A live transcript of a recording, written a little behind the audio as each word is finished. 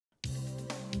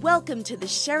Welcome to the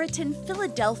Sheraton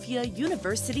Philadelphia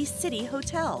University City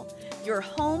Hotel, your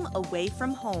home away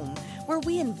from home, where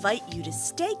we invite you to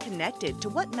stay connected to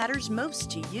what matters most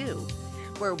to you,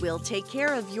 where we'll take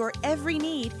care of your every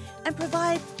need and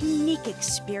provide unique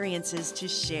experiences to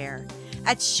share.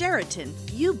 At Sheraton,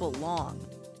 you belong.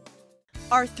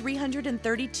 Our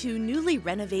 332 newly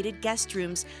renovated guest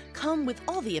rooms come with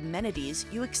all the amenities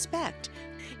you expect.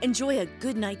 Enjoy a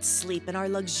good night's sleep in our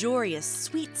luxurious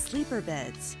suite sleeper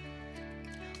beds.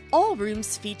 All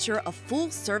rooms feature a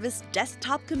full-service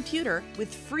desktop computer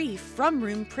with free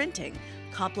from-room printing,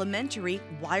 complimentary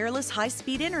wireless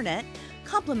high-speed internet,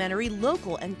 complimentary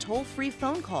local and toll-free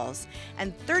phone calls,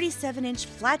 and 37-inch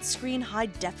flat-screen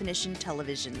high-definition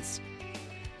televisions.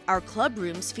 Our club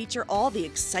rooms feature all the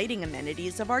exciting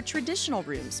amenities of our traditional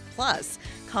rooms, plus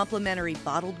complimentary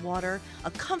bottled water,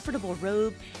 a comfortable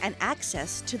robe, and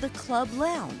access to the club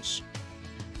lounge.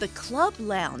 The Club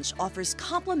Lounge offers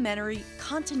complimentary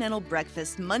continental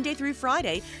breakfast Monday through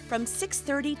Friday from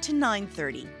 6:30 to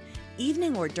 9:30,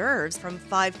 evening hors d'oeuvres from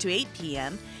 5 to 8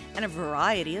 p.m., and a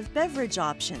variety of beverage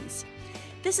options.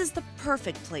 This is the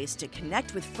perfect place to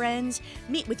connect with friends,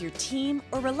 meet with your team,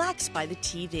 or relax by the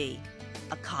TV.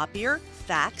 A copier,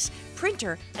 fax,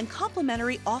 printer, and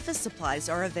complimentary office supplies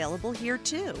are available here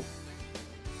too.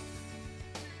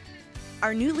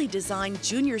 Our newly designed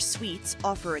junior suites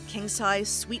offer a king-size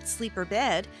suite sleeper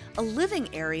bed, a living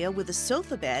area with a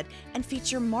sofa bed, and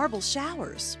feature marble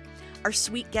showers. Our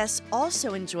suite guests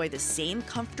also enjoy the same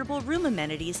comfortable room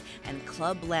amenities and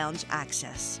club lounge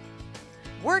access.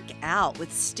 Work out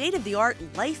with state-of-the-art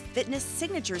Life Fitness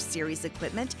Signature Series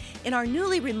equipment in our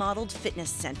newly remodeled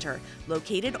fitness center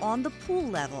located on the pool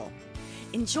level.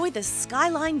 Enjoy the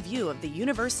skyline view of the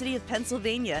University of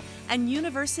Pennsylvania and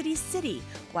University City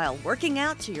while working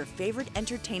out to your favorite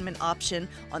entertainment option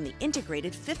on the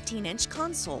integrated 15-inch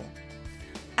console.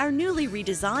 Our newly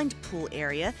redesigned pool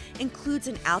area includes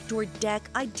an outdoor deck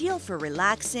ideal for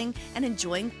relaxing and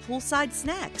enjoying poolside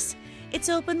snacks. It's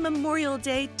open Memorial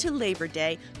Day to Labor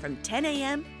Day from 10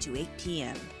 a.m. to 8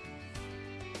 p.m.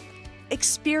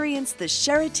 Experience the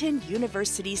Sheraton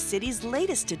University City's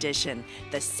latest addition,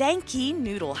 the Sankey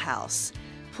Noodle House.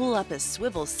 Pull up a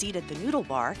swivel seat at the noodle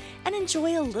bar and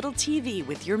enjoy a little TV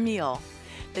with your meal.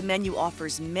 The menu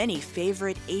offers many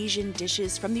favorite Asian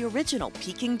dishes from the original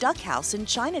Peking Duck House in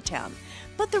Chinatown,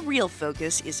 but the real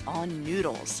focus is on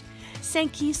noodles.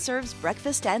 Sankey serves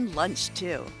breakfast and lunch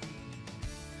too.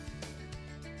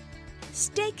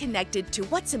 Stay connected to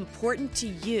what's important to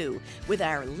you with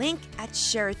our Link at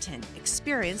Sheraton,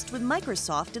 experienced with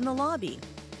Microsoft in the lobby.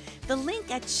 The Link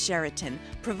at Sheraton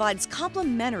provides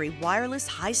complimentary wireless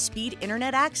high-speed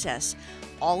internet access,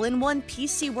 all-in-one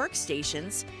PC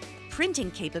workstations, printing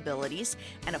capabilities,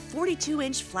 and a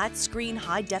 42-inch flat-screen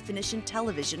high-definition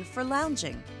television for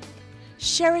lounging.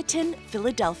 Sheraton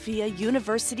Philadelphia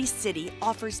University City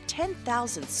offers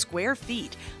 10,000 square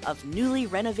feet of newly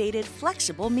renovated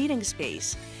flexible meeting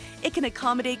space. It can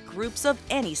accommodate groups of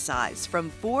any size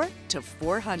from 4 to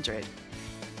 400.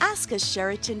 Ask a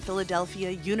Sheraton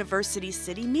Philadelphia University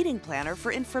City meeting planner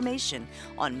for information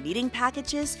on meeting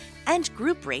packages and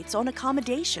group rates on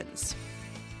accommodations.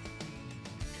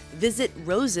 Visit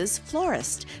Rose's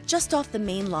Florist, just off the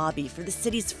main lobby for the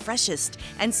city's freshest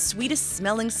and sweetest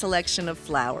smelling selection of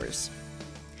flowers.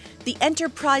 The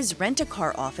Enterprise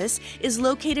Rent-A-Car office is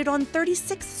located on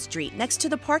 36th Street next to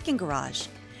the parking garage.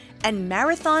 And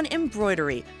Marathon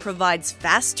Embroidery provides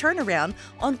fast turnaround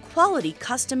on quality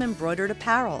custom embroidered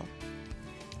apparel.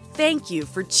 Thank you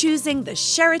for choosing the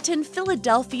Sheraton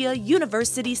Philadelphia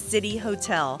University City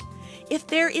Hotel. If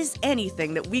there is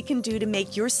anything that we can do to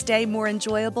make your stay more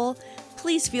enjoyable,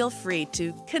 please feel free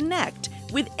to connect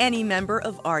with any member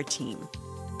of our team.